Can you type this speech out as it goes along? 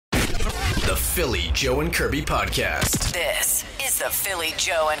The Philly Joe and Kirby Podcast. This is the Philly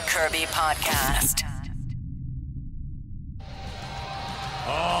Joe and Kirby Podcast.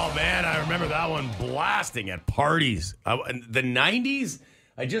 Oh, man, I remember that one blasting at parties. The 90s,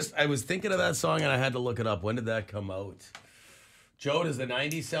 I was thinking of that song and I had to look it up. When did that come out? Joe, does the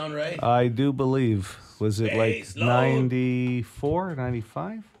 90s sound right? I do believe. Was it Bass like 94,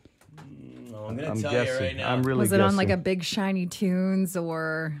 95? I'm going to tell you right now. I'm really Was it guessing. on like a Big Shiny Tunes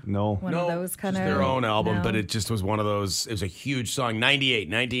or No. one of those kind of? their own album, No. but it just was one of those. It was a huge song.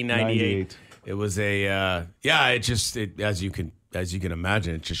 1998. It was as you can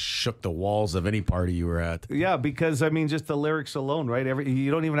imagine, it just shook the walls of any party you were at. Yeah, because, I mean, just the lyrics alone, right? You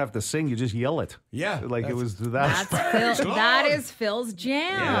don't even have to sing. You just yell it. Yeah. Like it was that. That is Phil's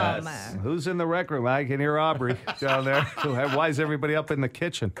jam. Yes. Who's in the rec room? I can hear Aubrey down there. Why is everybody up in the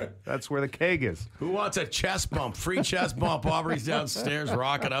kitchen? That's where the keg is. Who wants a chest bump? Free chest bump. Aubrey's downstairs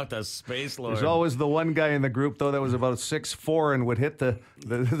rocking out the Space Lord. There's always the one guy in the group, though, that was about 6'4" and would hit the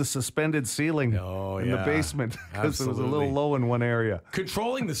suspended ceiling in the basement because it was a little low in one area.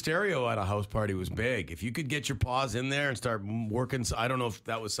 Controlling the stereo at a house party was big. If you could get your paws in there and start working, I don't know if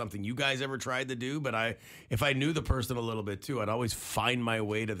that was something you guys ever tried to do, but if I knew the person a little bit too, I'd always find my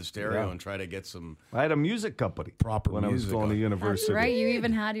way to the stereo and try to get some. I had a music company when I was going to university. Right, you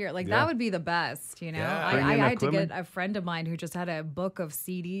even had your that would be the best, you know. Yeah. I had to get a friend of mine who just had a book of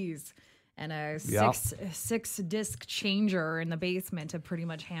CDs and a six disc changer in the basement to pretty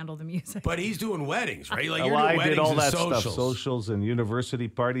much handle the music. But he's doing weddings, right? Like you're Well, doing I weddings did all and that socials. stuff, socials and university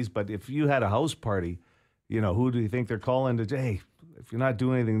parties. But if you had a house party, who do you think they're calling to? Hey, if you're not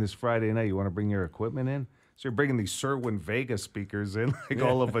doing anything this Friday night, you want to bring your equipment in? So you're bringing these Sherwin Vega speakers in,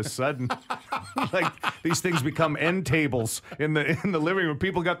 all of a sudden, like these things become end tables in the living room.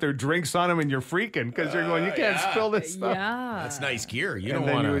 People got their drinks on them, and you're freaking because you're going, you can't spill this stuff. Yeah, That's nice gear. You And don't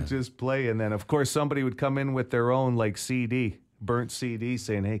then want you to. would just play, and then of course somebody would come in with their own burnt CD,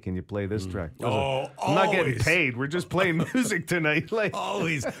 saying, "Hey, can you play this track?" I'm not getting always. paid. We're just playing music tonight.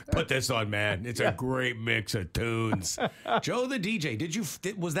 Always put this on, man. It's a great mix of tunes. Joe, the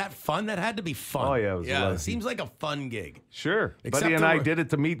DJ, was that fun? That had to be fun. Oh, yeah, it was a lot It of seems like a fun gig. Sure. Except Buddy and the- I did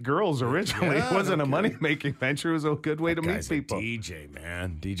it to meet girls originally. Yeah, it wasn't no a money-making venture. It was a good way to meet Guy's people. a DJ,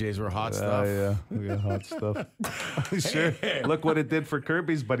 man. DJs were hot stuff. Yeah, we got hot stuff. Sure. Look what it did for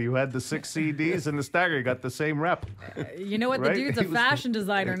Kirby's buddy who had the 6 CDs and the Stagger. He got the same rep. you know what? Right? The dude's a He was- fashion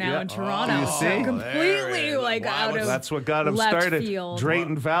designer now in Toronto. you see? So completely There it is. out of That's what got him left started. field.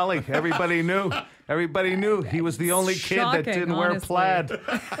 Drayton Valley. Everybody knew. Everybody knew he was the only kid that Shocking, didn't wear honestly. plaid.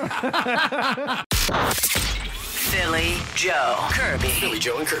 Philly Joe Kirby Philly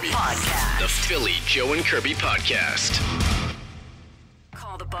Joe and Kirby. Podcast. The Philly Joe and Kirby Podcast.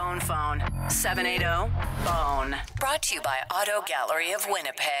 Call the Bone phone 780-BONE. Brought to you by Auto Gallery of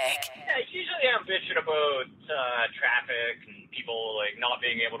Winnipeg. Yeah, usually I'm bitching about traffic and people not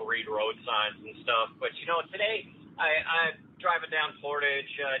being able to read road signs and stuff. But today I'm driving down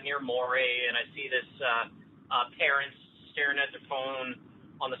Portage near Moray, and I see this parents staring at their phone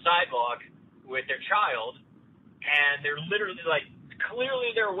on the sidewalk with their child, and they're literally clearly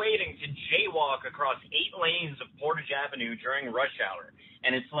they're waiting to jaywalk across 8 lanes of Portage Avenue during rush hour.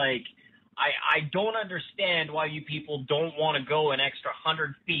 And it's I don't understand why you people don't want to go an extra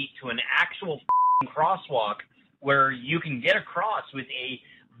 100 feet to an actual crosswalk where you can get across with a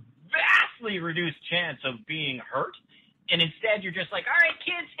vastly reduced chance of being hurt. And instead you're just like, all right,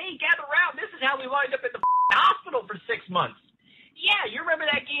 kids, hey, gather around. This is how we wind up in the hospital for 6 months. Yeah, you remember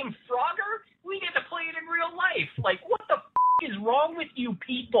that game Frogger? We get to play it in real life. What the is wrong with you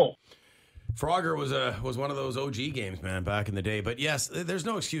people? Frogger was one of those OG games, man, back in the day. But yes, there's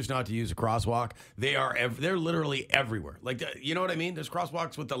no excuse not to use a crosswalk. They're literally everywhere. You know what I mean? There's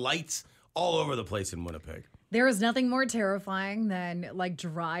crosswalks with the lights all over the place in Winnipeg. There is nothing more terrifying than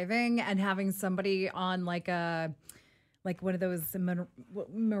driving and having somebody on one of those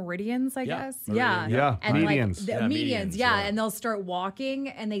meridians, I guess. Meridian. Yeah, And medians. medians, yeah. And they'll start walking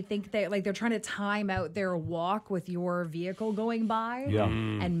and they think they're trying to time out their walk with your vehicle going by. Yeah.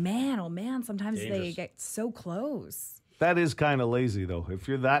 And man, oh man, sometimes they Dangerous. get so close. That is kind of lazy, though. If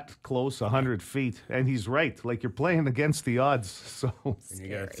you're that close, 100 feet, and he's right, you're playing against the odds. So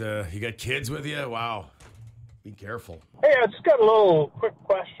And you got kids with you. Wow, be careful. Hey, I just got a little quick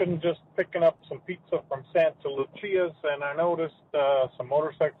question, just picking up some pizza from Santa Lucia's, and I noticed some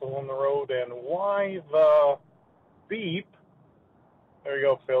motorcycles on the road, and why the beep? There you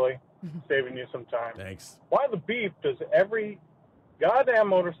go, Philly, saving you some time. Thanks. Why the beep does every goddamn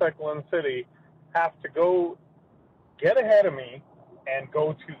motorcycle in the city have to go get ahead of me and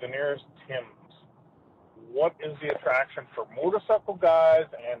go to the nearest Tim's? What is the attraction for motorcycle guys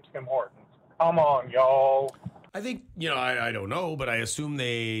and Tim Hortons Come on, y'all. I think, I don't know, but I assume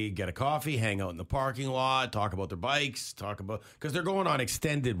they get a coffee, hang out in the parking lot, talk about their bikes, because they're going on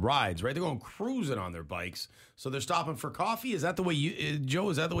extended rides, right? They're going cruising on their bikes. So they're stopping for coffee. Is that the way Joe,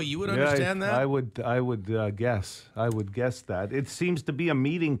 is that the way you would understand that? I would guess. I would guess that. It seems to be a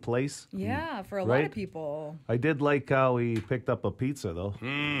meeting place. Yeah, for a lot of people. I did like how he picked up a pizza, though.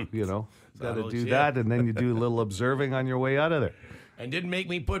 Got to do legit? that, and then you do a little observing on your way out of there. And didn't make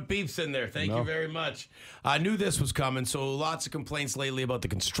me put beeps in there. Thank you very much. I knew this was coming. So lots of complaints lately about the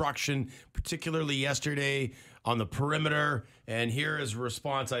construction, particularly yesterday on the perimeter. And here is a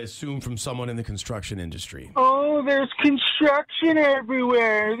response, I assume, from someone in the construction industry. Oh, there's construction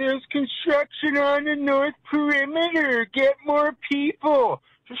everywhere. There's construction on the north perimeter. Get more people.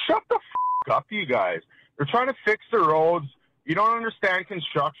 Just shut the up, you guys. They're trying to fix the roads. You don't understand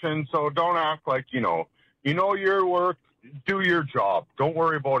construction, so don't act like you know your work. Do your job. Don't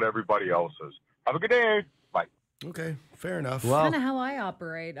worry about everybody else's. Have a good day. Bye. Okay, fair enough. Well, Kind of how I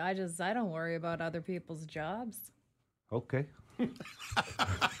operate. I don't worry about other people's jobs. okay.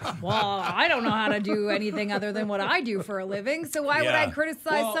 Well, I don't know how to do anything other than what I do for a living, so why would I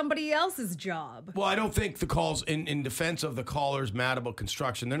criticize somebody else's job? Well, I don't think the calls, in defense of the callers mad about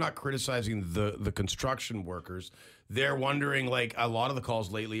construction, they're not criticizing the construction workers. They're wondering, like, a lot of the calls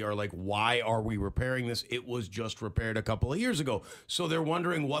lately are like, why are we repairing this? It was just repaired a couple of years ago. So they're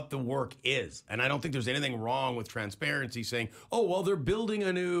wondering what the work is. And I don't think there's anything wrong with transparency saying, oh, well, they're building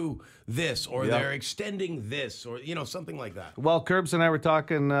a new this, or they're extending this, or, something like that. Well, Curbs and I were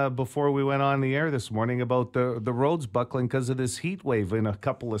talking before we went on the air this morning about the roads buckling because of this heat wave in a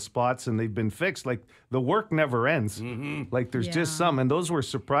couple of spots, and they've been fixed. Like, the work never ends. Mm-hmm. Like, there's just some. And those were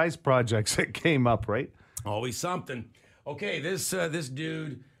surprise projects that came up, right? Always something. Okay, this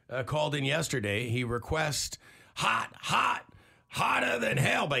dude called in yesterday. He requests Hotter Than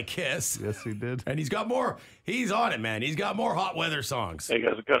Hell by Kiss. Yes, he did. And he's on it, man. He's got more hot weather songs. Hey,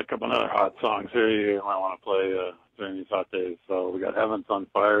 guys, I've got a couple other hot songs here you might want to play during these hot days. So we got Heaven's on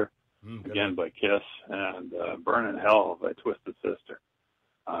Fire, again, by Kiss, and Burnin' Hell by Twisted Sister.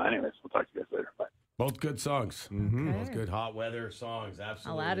 Anyways, we'll talk to you guys later. Bye. Both good songs. Mm-hmm. Both good hot weather songs.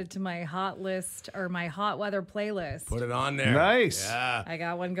 Absolutely. I'll add it to my hot list or my hot weather playlist. Put it on there. Nice. Yeah. I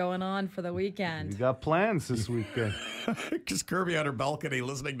got one going on for the weekend. You got plans this weekend. Just Kirby on her balcony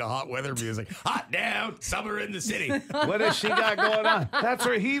listening to hot weather music. Hot down, summer in the city. What has she got going on? That's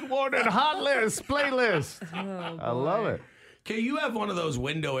her heat warning hot list playlist. Oh, I love it. Okay, you have one of those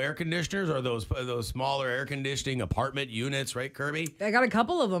window air conditioners or those smaller air conditioning apartment units, right, Kirby? I got a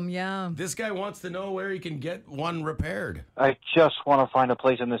couple of them, yeah. This guy wants to know where he can get one repaired. I just want to find a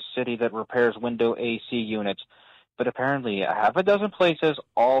place in this city that repairs window AC units. But apparently, a half a dozen places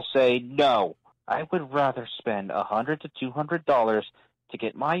all say no. I would rather spend $100 to $200 to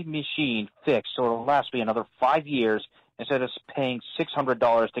get my machine fixed so it'll last me another 5 years instead of paying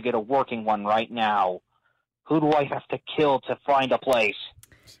 $600 to get a working one right now. Who do I have to kill to find a place?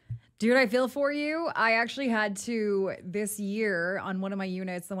 Dude, I feel for you. I actually had to, this year, on one of my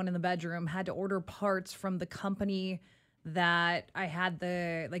units, the one in the bedroom, had to order parts from the company that I had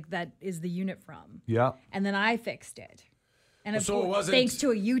that is the unit from. Yeah. And then I fixed it. And it's So it wasn't- thanks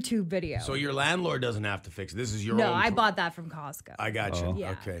to a YouTube video. So your landlord doesn't have to fix it. This is your own. No, I bought that from Costco. I got you.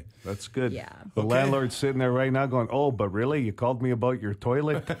 Yeah. Okay. That's good. Yeah. The landlord's sitting there right now going, oh, but really? You called me about your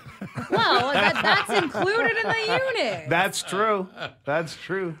toilet? Well, that's included in the unit. That's true. That's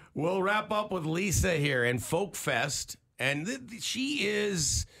true. We'll wrap up with Lisa here and Folk Fest. And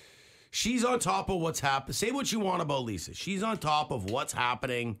she's on top of what's happening. Say what you want about Lisa. She's on top of what's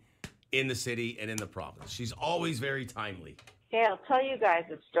happening in the city and in the province. She's always very timely. Okay, I'll tell you guys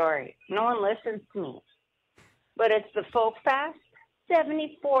a story. No one listens to me. But it's the Folk Fest.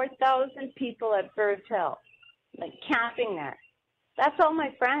 74,000 people at Birds Hill, like camping there. That's all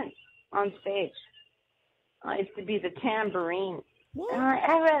my friends on stage. I used to be the tambourine.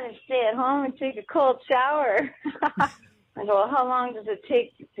 I'd rather stay at home and take a cold shower. I go, well, how long does it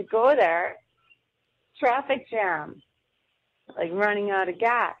take to go there? Traffic jam, like running out of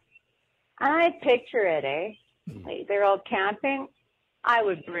gas. And I picture it, Like they're all camping. I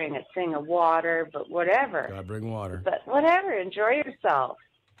would bring a thing of water, but whatever. Gotta bring water. But whatever, enjoy yourself.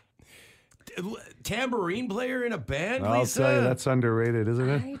 Tambourine player in a band, I'll Lisa? tell you, that's underrated, isn't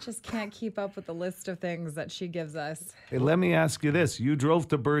it? I just can't keep up with the list of things that she gives us. Hey, let me ask you this. You drove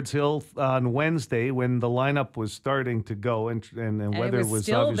to Birds Hill on Wednesday when the lineup was starting to go and weather it was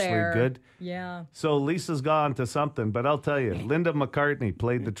still obviously there. good. Yeah. So Lisa's gone to something, but I'll tell you, Linda McCartney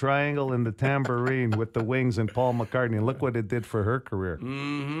played the triangle and the tambourine with the Wings and Paul McCartney. And look what it did for her career.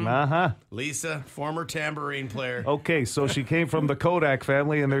 Mm-hmm. Uh-huh. Lisa, former tambourine player. Okay, so she came from the Kodak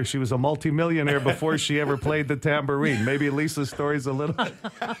family, and there she was a multi-millionaire multimillionaire before she ever played the tambourine. Maybe Lisa's story's a little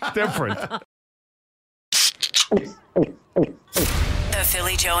different. The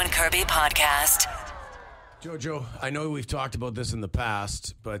Philly Joe and Kirby podcast. Jojo, I know we've talked about this in the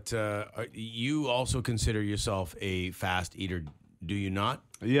past, but you also consider yourself a fast eater, do you not?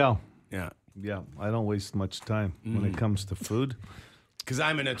 Yeah. Yeah. Yeah. I don't waste much time when it comes to food. Because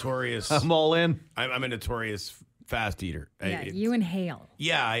I'm a notorious... I'm all in. I'm a notorious fast eater. Yeah, you inhale.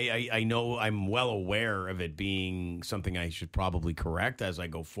 Yeah, I know. I'm well aware of it being something I should probably correct as I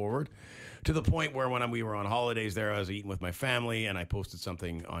go forward. To the point where when we were on holidays there, I was eating with my family, and I posted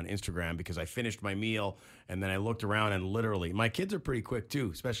something on Instagram because I finished my meal, and then I looked around and literally, my kids are pretty quick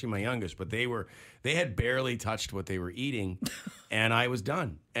too, especially my youngest, but they had barely touched what they were eating, and I was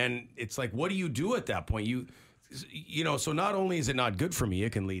done. And it's like, what do you do at that point? You know, so not only is it not good for me,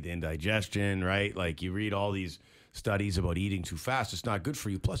 it can lead to indigestion, right? Like you read all these studies about eating too fast. It's not good for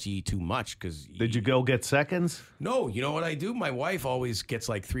you. Plus, you eat too much because... Did you go get seconds? No. You know what I do? My wife always gets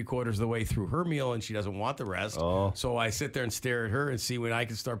like 3/4 of the way through her meal, and she doesn't want the rest. Oh. So I sit there and stare at her and see when I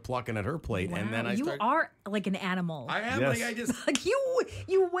can start plucking at her plate. Wow, And then you are like an animal. I am. Yes. Like, I just... Like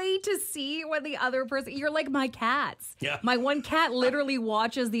you wait to see what the other person... You're like my cats. Yeah. My one cat literally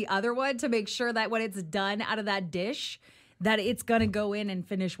watches the other one to make sure that when it's done out of that dish, that it's going to go in and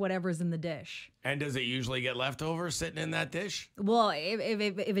finish whatever's in the dish. And does it usually get leftovers sitting in that dish? Well,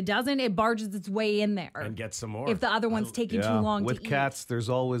 if it doesn't, it barges its way in there. And get some more. If the other one's taking too long with to eat. With cats, there's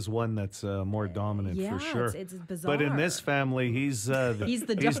always one that's more dominant for sure. It's bizarre. But in this family, he's the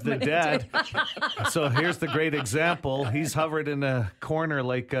dominant. dad. So here's the great example. He's hovered in a corner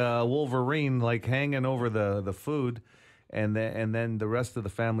like Wolverine, like hanging over the food. And then the rest of the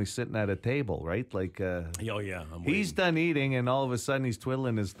family sitting at a table, right? Like, oh yeah, he's done eating, and all of a sudden he's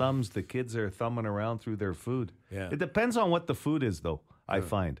twiddling his thumbs. The kids are thumbing around through their food. Yeah. It depends on what the food is, though. I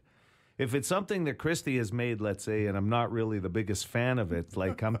find, if it's something that Christy has made, let's say, and I'm not really the biggest fan of it,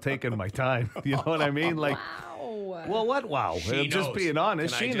 like I'm taking my time. You know what I mean? Like, well, what? Wow, She just knows. being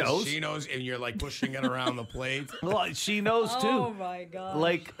honest, she knows. She knows, and you're like pushing it around the plate. Well, she knows too. Oh my God.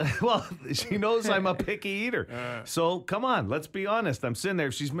 Like, well, she knows I'm a picky eater. So come on, let's be honest. I'm sitting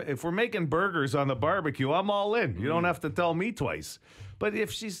there. If we're making burgers on the barbecue, I'm all in. You don't have to tell me twice. But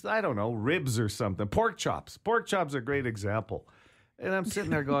if she's, I don't know, ribs or something, pork chops. Pork chops are a great example. And I'm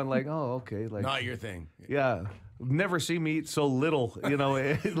sitting there going like, oh, okay, like Not your thing. yeah. Never see me eat so little, you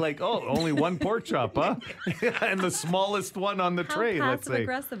know, like, oh, only one pork chop, huh? And the smallest one on the tray, let's say.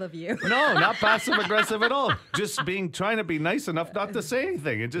 Passive aggressive of you. No, not passive aggressive at all. Just trying to be nice enough not to say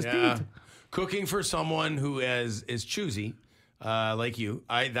anything and just eat. Cooking for someone who is choosy, like you,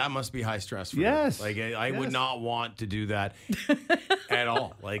 that must be high stress for Yes. you. Like I would not want to do that at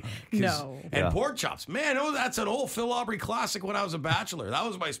all. Like No. And pork chops, man, that's an old Phil Aubrey classic. When I was a bachelor, that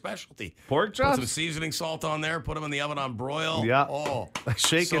was my specialty. Pork Put chops? some seasoning salt on there. Put them in the oven on broil. Yeah. Oh,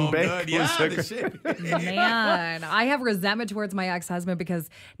 Shake so and bake good. with Yeah, the sugar. shake. Man, I have resentment towards my ex-husband because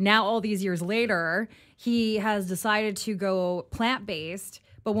now all these years later, he has decided to go plant-based.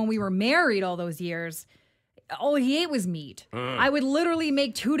 But when we were married all those years, all he ate was meat. I would literally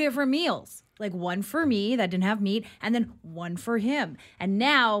make 2 different meals, like one for me that didn't have meat and then one for him. And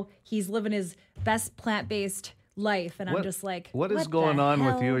now he's living his best plant-based life. And I'm just like, what is the going on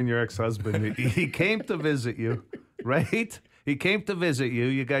with hell? you and your ex-husband? He came to visit you, right? He came to visit you.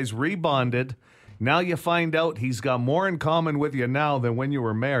 You guys rebonded. Now you find out he's got more in common with you now than when you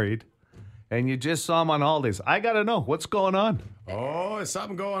were married. And you just saw him on holidays. I got to know, what's going on? Oh, is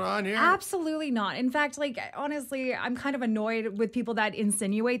something going on here? Absolutely not. In fact, like, honestly, I'm kind of annoyed with people that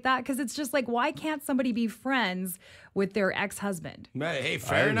insinuate that because it's just like, why can't somebody be friends with their ex-husband? Hey,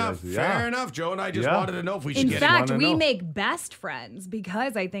 fair enough. Fair enough. Joe and I just wanted to know if we should In get fact, it. we make best friends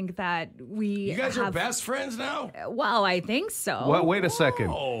because I think that You guys are best friends now? Well, I think so. What? Wait a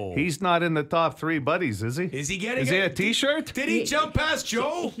second. He's not in the top 3 buddies, is he? Is he getting Is he a T-shirt? Did he jump past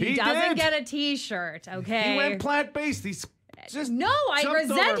Joe? He doesn't get a T-shirt, okay? He went plant-based. He's just No, I jumped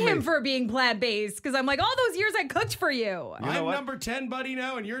resent over him me. for being plant-based because I'm like, all those years I cooked for you. I'm number 10, buddy,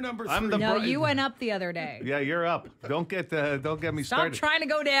 now, and you're number 3. I'm the No, bri- you went up the other day. Yeah, you're up. Don't get me Stop started. trying to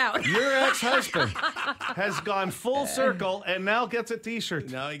go down. Your ex-husband has gone full circle and now gets a T-shirt.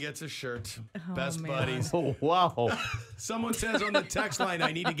 Now he gets a shirt. Best man. buddies. Oh, wow. Someone says on the text line,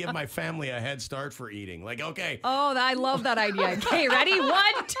 I need to give my family a head start for eating. Like, okay. Oh, I love that idea. Okay, ready? 1,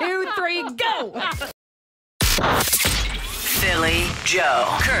 2, 3, go. Philly Joe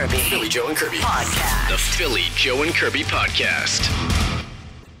Kirby. Philly Joe and Kirby Podcast. The Philly Joe and Kirby podcast.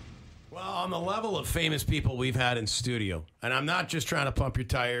 Well, on the level of famous people we've had in studio, and I'm not just trying to pump your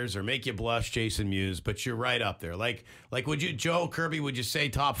tires or make you blush, Jason Mewes, but you're right up there. Like, would you, Joe, Kirby, would you say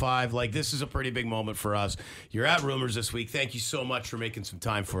top 5? Like, this is a pretty big moment for us. You're at Rumors this week. Thank you so much for making some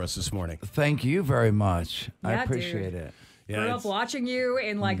time for us this morning. Thank you very much. I Yeah, appreciate dude. it. Yeah, Grew up watching you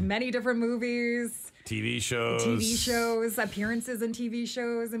in like many different movies, TV shows, appearances in TV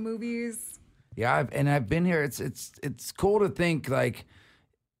shows and movies. Yeah, I've been here. It's cool to think like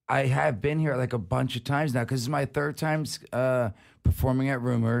I have been here like a bunch of times now because it's my third time performing at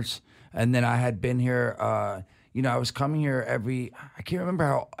Rumors, and then I had been here. I was coming here I can't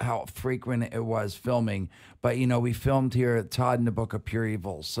remember how frequent it was filming, but we filmed here at Todd in the Book of Pure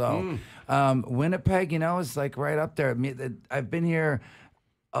Evil. So Winnipeg, is like right up there. I've been here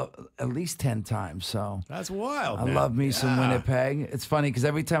at least 10 times. So that's wild. I love me some Winnipeg. It's funny because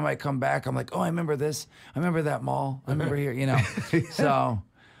every time I come back, I'm like, oh, I remember this. I remember that mall. I remember here, So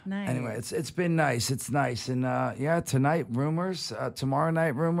Nice. anyway, it's been nice. It's nice. And tonight, Rumors. Tomorrow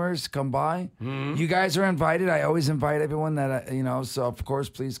night, Rumors. Come by. You guys are invited. I always invite everyone that, so of course,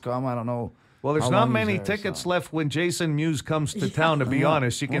 please come. I don't know. Well, there's how not long many he's there, tickets so. left when Jason Mewes comes to town, to be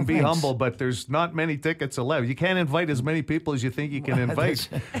honest. You can be thanks. humble, but there's not many tickets left. You can't invite as many people as you think you can invite.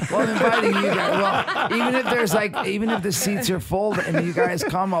 Well, inviting you guys. Well, even if the seats are full and you guys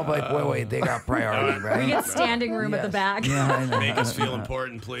come, I'll be like, wait, they got priority, right? We get standing room at the back. Yeah, I know. Make us feel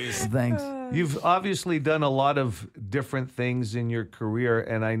important, please. Thanks. You've obviously done a lot of different things in your career,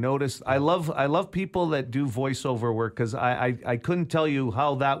 and I noticed I love people that do voiceover work because I couldn't tell you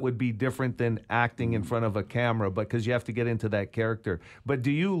how that would be different than acting in front of a camera, but because you have to get into that character. But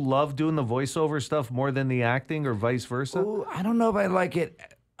do you love doing the voiceover stuff more than the acting, or vice versa? Ooh, I don't know if I like it.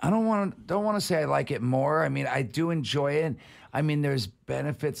 I don't want to say I like it more. I mean, I do enjoy it. I mean, there's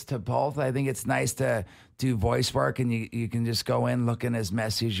benefits to both. I think it's nice to do voice work, and you can just go in looking as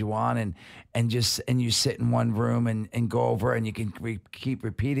messy as you want, and you sit in one room and go over it, and you can keep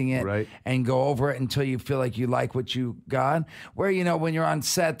repeating it, Right. and go over it until you feel like you like what you got. Where when you're on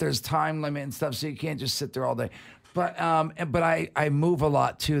set, there's time limit and stuff, so you can't just sit there all day. But I move a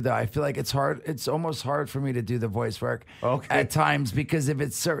lot too, though. I feel like it's hard. It's almost hard for me to do the voice work at times because if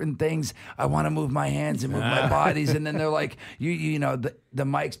it's certain things, I want to move my hands and move my bodies, and then they're like, the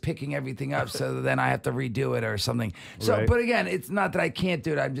mic's picking everything up, so then I have to redo it or something. So, Right. but again, it's not that I can't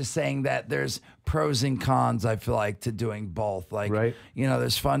do it. I'm just saying that there's pros and cons. I feel like to doing both. Like, Right.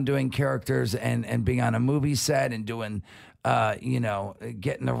 There's fun doing characters and being on a movie set and doing.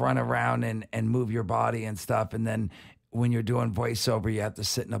 Getting to run around and move your body and stuff. And then when you're doing voiceover, you have to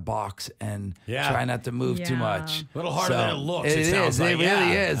sit in a box and try not to move too much. A little harder than it looks. It sounds is. like. It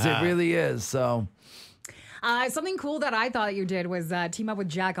really is. It really is. So. Something cool that I thought you did was team up with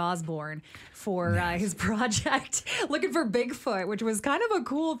Jack Osborne for his project, looking for Bigfoot, which was kind of a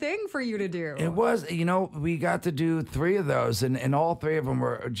cool thing for you to do. It was, we got to do 3 of those, and all 3 of them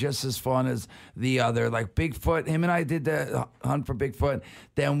were just as fun as the other. Like Bigfoot, him and I did the hunt for Bigfoot.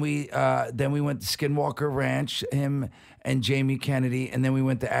 Then we went to Skinwalker Ranch, him and Jamie Kennedy, and then we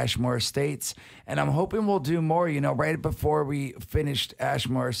went to Ashmore Estates. And I'm hoping we'll do more. Right before we finished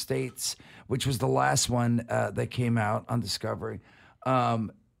Ashmore Estates, which was the last one that came out on Discovery.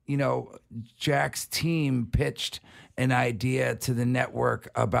 Jack's team pitched an idea to the network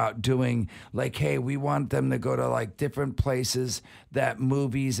about doing like, hey, we want them to go to like different places that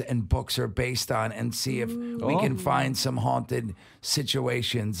movies and books are based on and see if we can find some haunted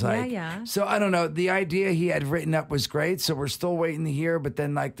situations. Like, so I don't know. The idea he had written up was great. So we're still waiting to hear, but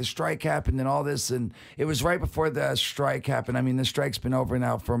then like the strike happened and all this, and it was right before the strike happened. I mean, the strike's been over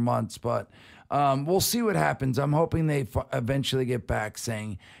now for months, but we'll see what happens. I'm hoping they eventually get back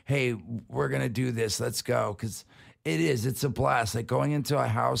saying, hey, we're going to do this. Let's go. Because it's a blast. Like going into a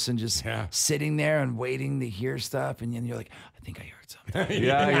house and just sitting there and waiting to hear stuff. And then you're like, I think I heard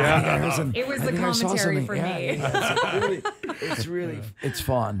something. It was the commentary for me. It's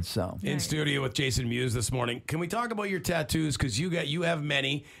fun. So in studio with Jason Mewes this morning. Can we talk about your tattoos? Because you have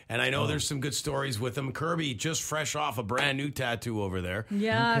many, and I know there's some good stories with them. Kirby just fresh off a brand new tattoo over there.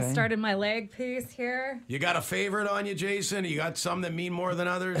 Yeah, started my leg piece here. You got a favorite on you, Jason? You got some that mean more than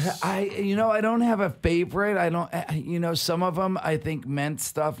others? I don't have a favorite. I don't. Some of them I think meant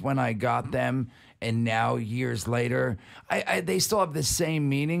stuff when I got them. And now, years later, they still have the same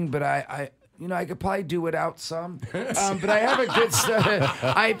meaning, but I could probably do without some. But I have a good story.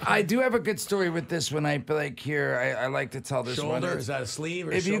 I do have a good story with this one. I feel like here, I like to tell this one. Shoulder? Is that a sleeve?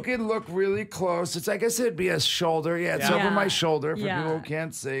 Or if you could look really close, I guess it'd be a shoulder. Yeah, it's over my shoulder for people who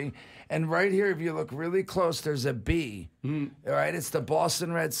can't see. And right here, if you look really close, there's a B. All right, it's the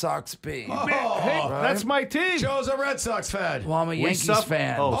Boston Red Sox B. Oh, Hey, that's my team. Joe's a Red Sox fan. Well, I'm a Yankees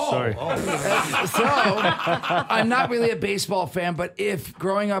fan. Oh, sorry. So I'm not really a baseball fan, but if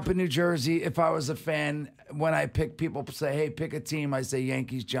growing up in New Jersey, if I was a fan, when I pick, people say, "Hey, pick a team," I say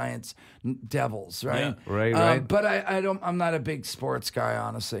Yankees, Giants, Devils, right? Yeah. Right. But I'm not a big sports guy,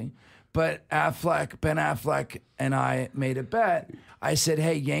 honestly. But Ben Affleck, and I made a bet. I said,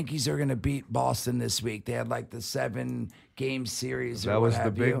 "Hey, Yankees are going to beat Boston this week." They had like the 7-game series. That or what was the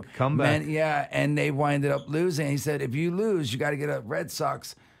have big you. comeback. And they winded up losing. He said, "If you lose, you got to get a Red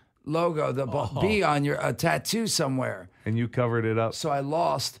Sox logo, the B on your tattoo somewhere." And you covered it up. So I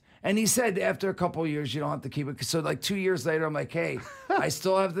lost. And he said after a couple of years, you don't have to keep it. So like 2 years later, I'm like, hey, I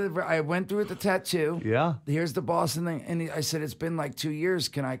still have I went through with the tattoo. Yeah. Here's the Boston thing. And I said, it's been like 2 years.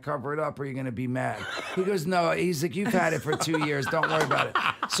 Can I cover it up or are you going to be mad? He goes, no. He's like, you've had it for 2 years. Don't worry about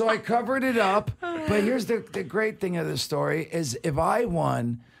it. So I covered it up. But here's the great thing of the story is if I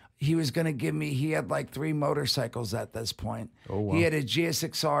won, he was going to give me, he had like 3 motorcycles at this point. Oh, wow. He had a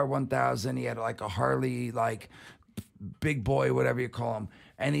GSXR 1000. He had like a Harley, like big boy, whatever you call him.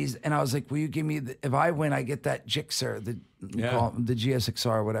 And I was like, will you give me, if I win, I get that Gixxer, the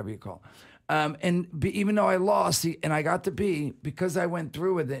GSXR, whatever you call it. Even though I lost, and I got the B, because I went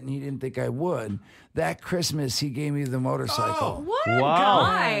through with it and he didn't think I would, that Christmas he gave me the motorcycle. What a Wow.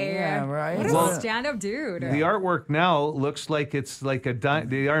 guy. Yeah, right? What a Well, stand-up dude. The artwork now looks like it's like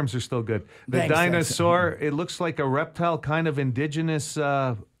the arms are still good. The Thanks, dinosaur, it looks like a reptile, kind of indigenous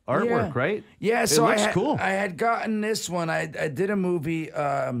artwork, right? Yeah, so it looks cool. I had gotten this one. I did a movie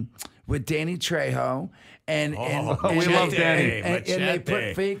with Danny Trejo, and we love Danny. And they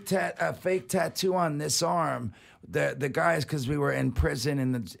put Machete. a fake tattoo on this arm. The guys, because we were in prison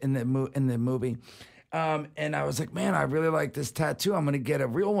in the movie, and I was like, man, I really like this tattoo. I'm gonna get a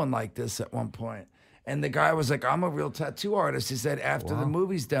real one like this at one point. And the guy was like, I'm a real tattoo artist. He said, after the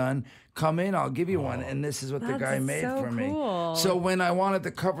movie's done, come in, I'll give you one. And this is what the guy made so for me. cool. So when I wanted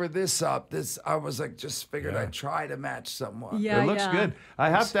to cover this up, I was like, just figured I'd try to match somewhat. Yeah, It looks good. I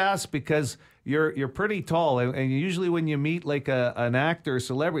have to ask because you're pretty tall, and usually when you meet like an actor or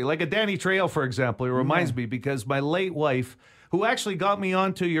celebrity, like a Danny Trejo, for example, it reminds me because my late wife, who actually got me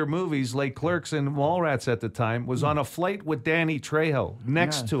onto your movies like Clerks and Mallrats at the time, was on a flight with Danny Trejo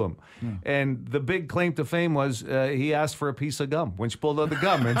next to him. And the big claim to fame was he asked for a piece of gum when she pulled out the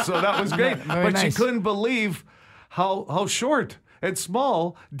gum. And so that was great. But she couldn't believe how short and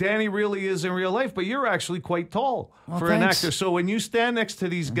small Danny really is in real life. But you're actually quite tall for an actor. So when you stand next to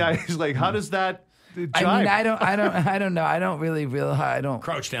these guys, like how does that jive? I mean, I don't know. I don't really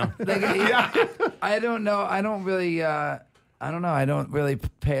Crouch down. I don't know. I don't really. I don't know. I don't really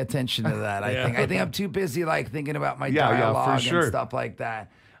pay attention to that. I think I'm too busy like thinking about my dialogue and stuff like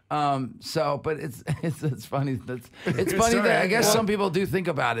that. But it's funny. It's funny that I guess some people do think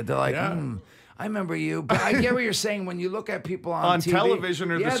about it. They're like, I remember you. But I get what you're saying when you look at people on TV,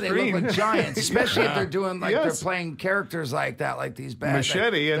 television or the screen. they look like giants, especially if they're doing like they're playing characters like that, like these bad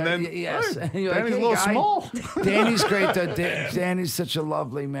Machete, and then yes, hey, and you're Danny's like, a little small. Danny's great though. Danny's such a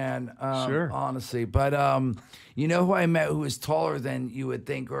lovely man. Sure, honestly, but you know who I met who is taller than you would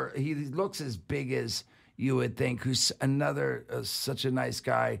think, or he looks as big as you would think, who's another such a nice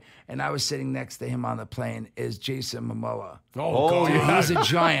guy, and I was sitting next to him on the plane, is Jason Momoa. Oh, Dude, God. he's a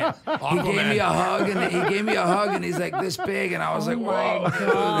giant. He gave me a hug, and he's like this big, and I was like, whoa.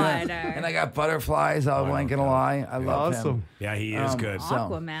 God. And I got butterflies. I ain't gonna lie. I love him. Yeah, he is good.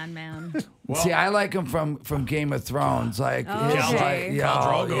 Aquaman, man. See, I like him from Game of Thrones. Like, Okay.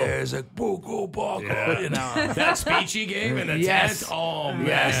 Khal Drogo. he's like, Boko Boko, you know. That speech he gave in the Yes. tent. Oh, man.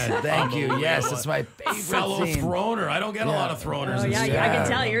 Yes, thank you. Yes, it's my favorite Fellow scene. throner. I don't get a lot of throners. Oh, in yeah, this I can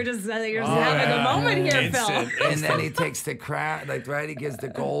show. tell you're just having a moment here, Phil. And then he takes the crown, like, right? He gives the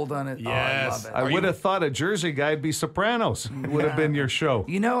gold on it. Yes. Oh, I love it. I would have thought a Jersey guy'd be Sopranos. Would have been your show.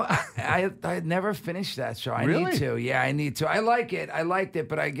 You know, I never finished that show. I Really? need to. Yeah, I need to. I like it. I liked it.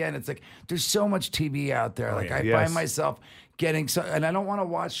 But again, it's like there's so much TV out there. Like I find myself getting so, and I don't want to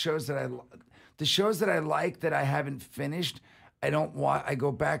watch shows the shows that I like that I haven't finished. I don't want. I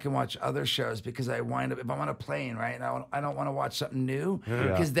go back and watch other shows because I wind up if I'm on a plane, right? And I don't want to watch something new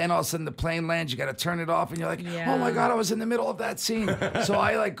because then all of a sudden the plane lands. You got to turn it off, and you're like, oh my god, I was in the middle of that scene. So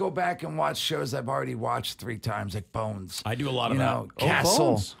I like go back and watch shows I've already watched 3 times, like Bones. I do a lot of that. that. Castle.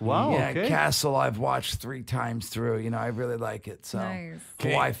 Bones. Wow, Yeah, okay. Castle. I've watched 3 times through. You know, I really like it. So Nice.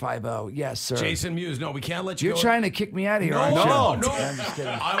 Hawaii 5-0. Yes, sir. Jason Mewes. No, we can't let you You're go. trying to kick me out of here, aren't you? No. I'm just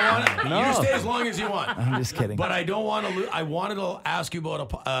kidding. I want you to stay as long as you want. I'm just kidding. But I don't want to. I want wanted to ask you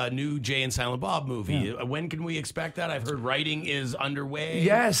about a new Jay and Silent Bob movie. When can we expect that? I've heard writing is underway.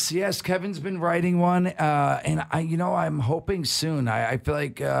 Yes. Kevin's been writing one, and I'm hoping soon. I feel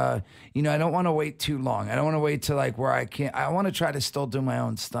like I don't want to wait too long. I don't want to wait till like where I can't. I want to try to still do my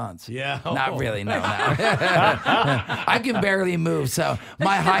own stunts. Yeah. Not really. No. I can barely move, so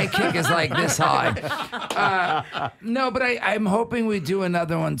my high kick is like this high. No, but I'm hoping we do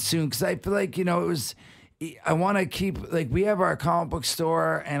another one soon because I feel like I want to keep like we have our comic book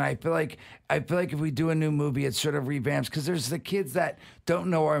store, and I feel like if we do a new movie, it sort of revamps because there's the kids that don't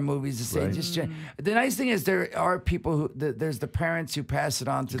know our movies. The nice thing is there are people who there's the parents who pass it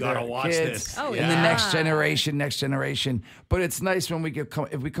on to their kids and the next generation. But it's nice when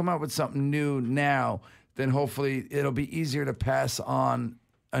if we come out with something new now, then hopefully it'll be easier to pass on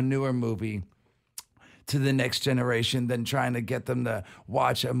a newer movie to the next generation than trying to get them to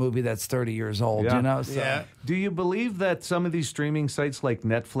watch a movie that's 30 years old, So. Do you believe that some of these streaming sites like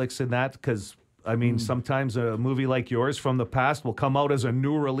Netflix and that, because, I mean, sometimes a movie like yours from the past will come out as a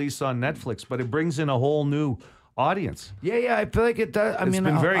new release on Netflix, but it brings in a whole new audience. Yeah, I feel like it does. It's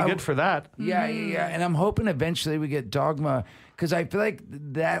been very good for that. Yeah. And I'm hoping eventually we get Dogma, because I feel like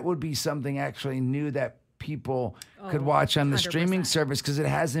that would be something actually new that people could watch on the 100%. Streaming service because it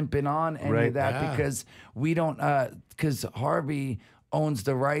hasn't been on any of that because we don't because Harvey owns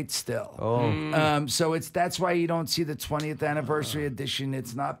the rights still. So that's why you don't see the 20th anniversary edition.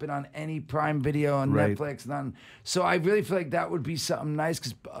 It's not been on any Prime Video on Netflix. None. So I really feel like that would be something nice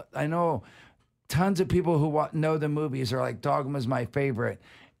because I know tons of people who know the movies are like Dogma's my favorite.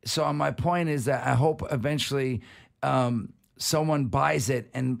 So my point is that I hope eventually someone buys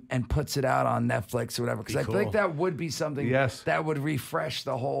it and puts it out on Netflix or whatever. Because I feel like that would be something that would refresh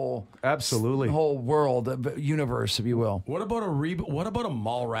the whole whole world, universe, if you will. What about What about a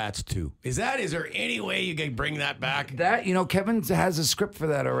Mallrats 2? Is there any way you can bring that back? That Kevin has a script for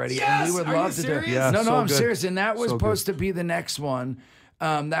that already. Yes! And we would Are love you to serious? do it. Yeah, I'm good. serious. And that was supposed to be the next one.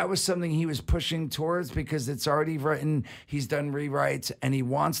 That was something he was pushing towards because it's already written. He's done rewrites and he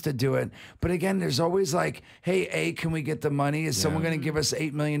wants to do it. But again, there's always like, hey, can we get the money? Is someone going to give us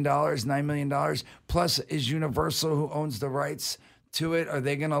 $8 million, $9 million? Plus, is Universal, who owns the rights to it, are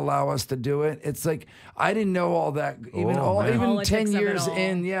they going to allow us to do it? It's like, I didn't know all that. Even 10 years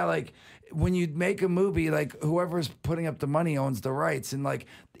in, like when you make a movie, like whoever's putting up the money owns the rights. And like,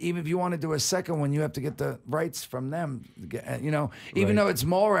 even if you want to do a second one, you have to get the rights from them. Even though it's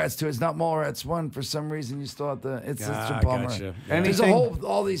Mallrats 2, it's not Mallrats 1. For some reason, you still have to. It's such a bummer. Gotcha. There's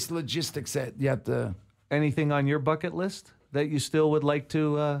all these logistics that you have to. Anything on your bucket list that you still would like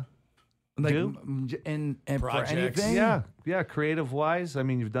to do? And Projects. for anything? Yeah, creative wise. I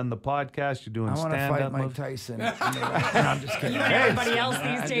mean, you've done the podcast, you're doing stand-up. I want to fight Mike Tyson. No, I'm just kidding. You and everybody else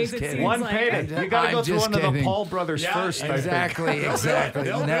these days, it seems One like. payday. You got to go to one of the Paul brothers first. Exactly.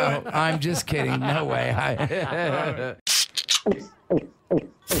 No, I'm just kidding. No way.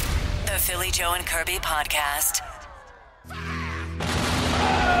 The Philly Joe and Kirby podcast.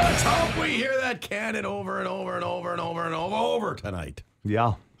 Let's hope we hear that cannon over and over and over and over and over tonight.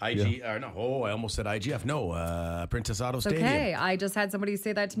 Yeah. I almost said IGF. No, Princess Auto Stadium. Okay, I just had somebody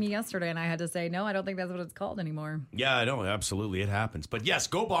say that to me yesterday, and I had to say, no, I don't think that's what it's called anymore. Yeah, I know. Absolutely. It happens. But yes,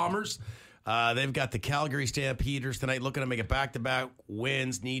 go Bombers. They've got the Calgary Stampeders tonight looking to make it back-to-back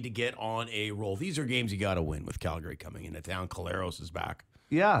wins, need to get on a roll. These are games you got to win with Calgary coming into town. Caleros is back.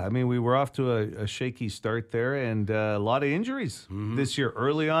 Yeah, I mean, we were off to a shaky start there and a lot of injuries this year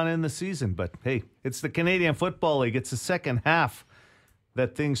early on in the season. But, hey, it's the Canadian Football League. It's the second half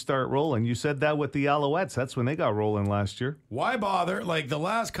that things start rolling. You said that with the Alouettes. That's when they got rolling last year. Why bother? Like the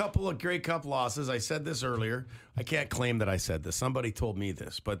last couple of Grey Cup losses, I said this earlier. I can't claim that I said this. Somebody told me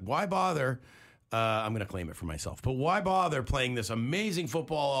this. But why bother? I'm going to claim it for myself. But why bother playing this amazing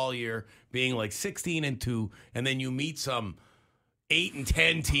football all year, being like 16-2, and then you meet some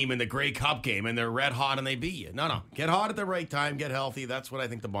 8-10 team in the Grey Cup game, and they're red hot and they beat you. No. Get hot at the right time. Get healthy. That's what I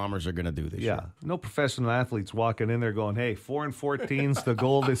think the Bombers are going to do this year. Yeah. No professional athletes walking in there going, hey, 4-14's the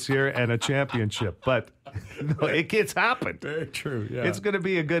goal this year and a championship. But no, it gets happen. Very true. Yeah. It's going to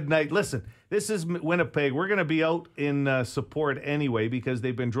be a good night. Listen, this is Winnipeg. We're going to be out in support anyway because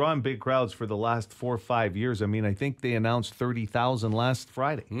they've been drawing big crowds for the last 4 or 5 years. I mean, I think they announced 30,000 last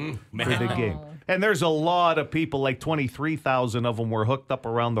Friday for the game. And there's a lot of people, like 23,000 of them were hooked up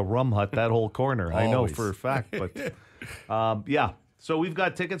around the Rum Hut, that whole corner. I know for a fact. But, yeah. So we've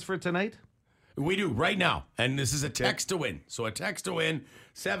got tickets for tonight? We do right now. And this is a text to win. So a text to win,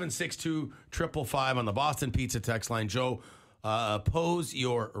 762-555 on the Boston Pizza text line. Joe, Pose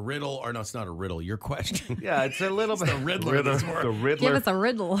your riddle, or no, it's not a riddle. Your question. Yeah, it's a little bit. The Riddler. this morning. The Riddler. Give us a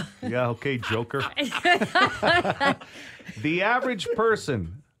riddle. Yeah, okay, Joker. The average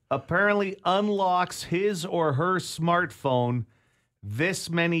person apparently unlocks his or her smartphone this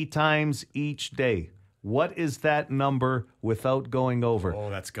many times each day. What is that number without going over? Oh,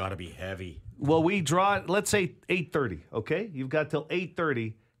 that's got to be heavy. Well, we draw, let's say 8:30, okay? You've got till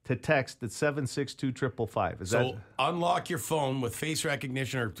 8:30 to text at 762-555. So unlock your phone with face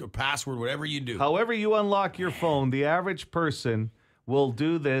recognition or password, whatever you do. However you unlock your phone, the average person will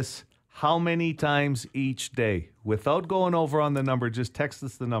do this how many times each day? Without going over on the number, just text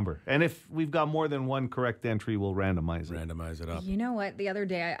us the number. And if we've got more than one correct entry, we'll randomize it. Randomize it up. You know what? The other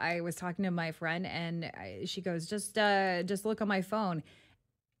day I was talking to my friend and she goes, just look on my phone.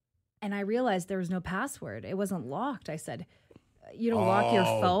 And I realized there was no password. It wasn't locked. I said, you don't lock your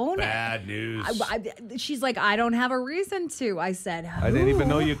phone? Bad news. She's like, I don't have a reason to. I said, I didn't even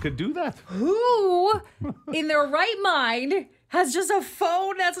know you could do that. Who in their right mind has just a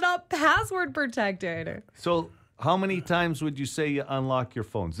phone that's not password protected? So how many times would you say you unlock your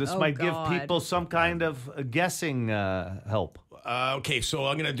phones? This might give people some kind of guessing help. Okay, so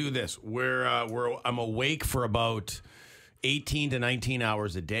I'm going to do this. I'm awake for about 18 to 19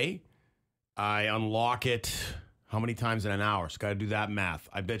 hours a day. I unlock it how many times in an hour? So got to do that math.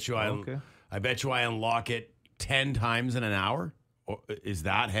 I bet you I unlock it 10 times in an hour. Is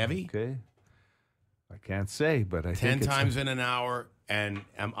that heavy? Okay. I can't say, but I 10 think times in an hour, and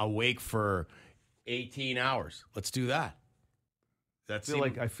I'm awake for 18 hours. Let's do that.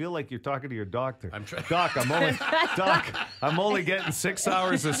 I feel like you're talking to your doctor. I'm trying. Doc, I'm only getting 6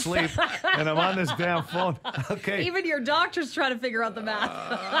 hours of sleep, and I'm on this damn phone. Okay. Even your doctor's trying to figure out the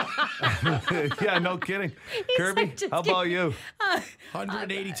math. Yeah, no kidding. Kirby, like, how about you?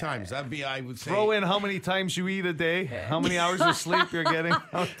 180 times. That'd be, I would say. Throw in how many times you eat a day, how many hours of sleep you're getting.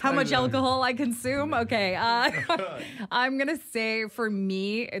 How much alcohol I consume? Okay. I'm going to say for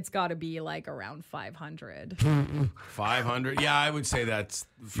me, it's got to be like around 500. 500? Yeah, I would say that's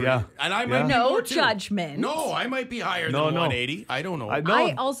yeah. And I might be no more too. Judgment. No, I might be higher than 180. I don't know.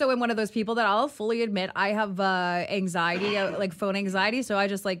 I also am one of those people that I'll fully admit I have anxiety, like phone anxiety. So I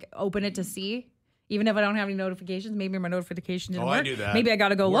just like open it to see. Even if I don't have any notifications, maybe my notification didn't work. I do that. Maybe I got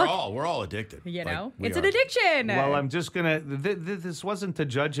to go look. We're all addicted. You know, it's an addiction. Well, I'm just going to, this wasn't to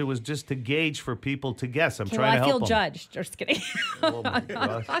judge. It was just to gauge for people to guess. I'm Okay, trying to help I feel them. judged. Just kidding. Oh my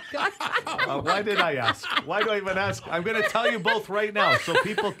gosh. Why did I ask? Why do I even ask? I'm going to tell you both right now so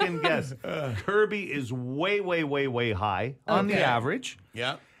people can guess. Kirby is way, way, way, way high on the average.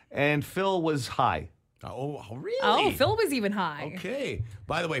 Yeah. And Phil was high. Oh, really? Oh, Phil was even high. Okay.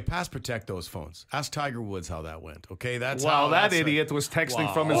 By the way, pass protect those phones. Ask Tiger Woods how that went. Okay, that's wow. how That idiot was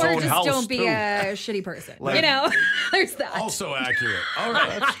texting from his or own just house. don't be too. a shitty person. Like- you know, there's that. Also accurate. All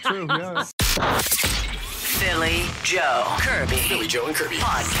right, That's true. Yeah. Philly Joe Kirby. Philly Joe and Kirby.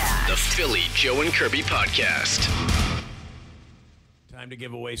 Podcast. The Philly Joe and Kirby podcast. time to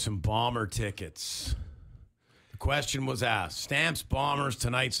give away some Bomber tickets. The question was asked. Stamps, Bombers,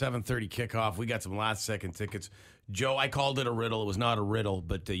 tonight, 7:30 kickoff. We got some last-second tickets. Joe, I called it a riddle. It was not a riddle,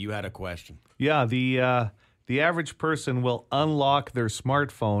 but you had a question. Yeah, the average person will unlock their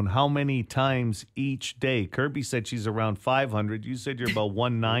smartphone how many times each day? Kirby said she's around 500. You said you're about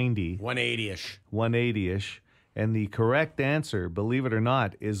 190. 180-ish. 180-ish. And the correct answer, believe it or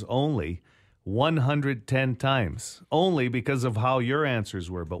not, is only 110 times. Only because of how your answers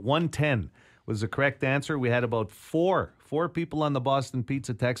were. But 110 was the correct answer. We had about four people on the Boston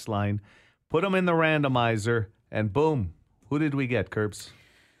Pizza text line. Put them in the randomizer, and boom. Who did we get, Curbs?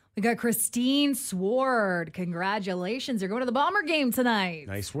 We got Christine Sward. Congratulations. You're going to the Bomber game tonight.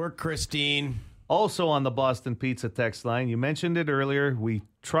 Nice work, Christine. Also on the Boston Pizza text line, you mentioned it earlier, we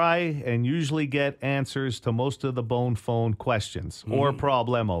try and usually get answers to most of the bone phone questions or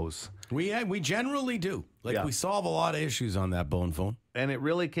problemos. We generally do. We solve a lot of issues on that bone phone. And it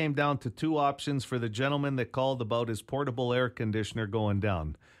really came down to two options for the gentleman that called about his portable air conditioner going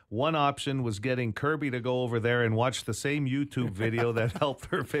down. One option was getting Kirby to go over there and watch the same YouTube video that helped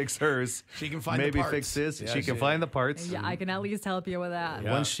her fix hers. She can find the Maybe parts. fix this. Yeah, she can find the parts. Yeah, I can at least help you with that.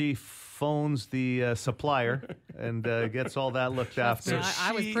 Yeah. Once she phones the supplier and gets all that looked after.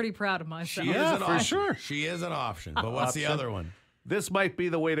 I was pretty proud of myself. She is an for option. sure. She is an option. But what's the other one? This might be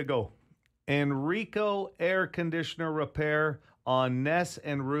the way to go. Enrico Air Conditioner Repair on Ness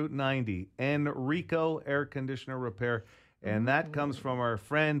and Route 90. Enrico Air Conditioner Repair. And that comes from our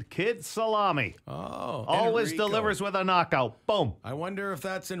friend Kid Salami. Oh, always Enrico. delivers with a knockout. Boom. I wonder if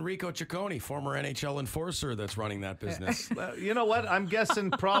that's Enrico Ciccone, former NHL enforcer, that's running that business. You know what? I'm guessing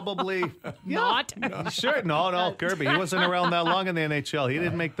probably Not. Sure. No, Kirby. He wasn't around that long in the NHL. He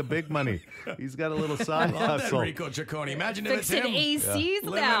didn't make the big money. He's got a little side Love that hustle. Enrico Ciccone. Imagine if Fixing it's him.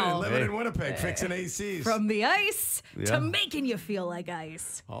 ACs now. Living in Winnipeg, fixing ACs. From the ice Yeah. to making you feel like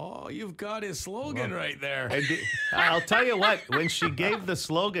ice. Oh, you've got his slogan right there. And I'll tell you what, when she gave the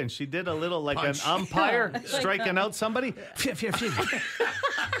slogan, she did a little like Punch. an umpire striking out somebody.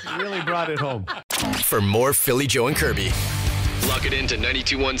 Really brought it home. For more Philly, Joe, and Kirby, log it into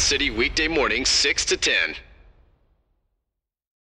 92.1 City weekday mornings 6 to 10.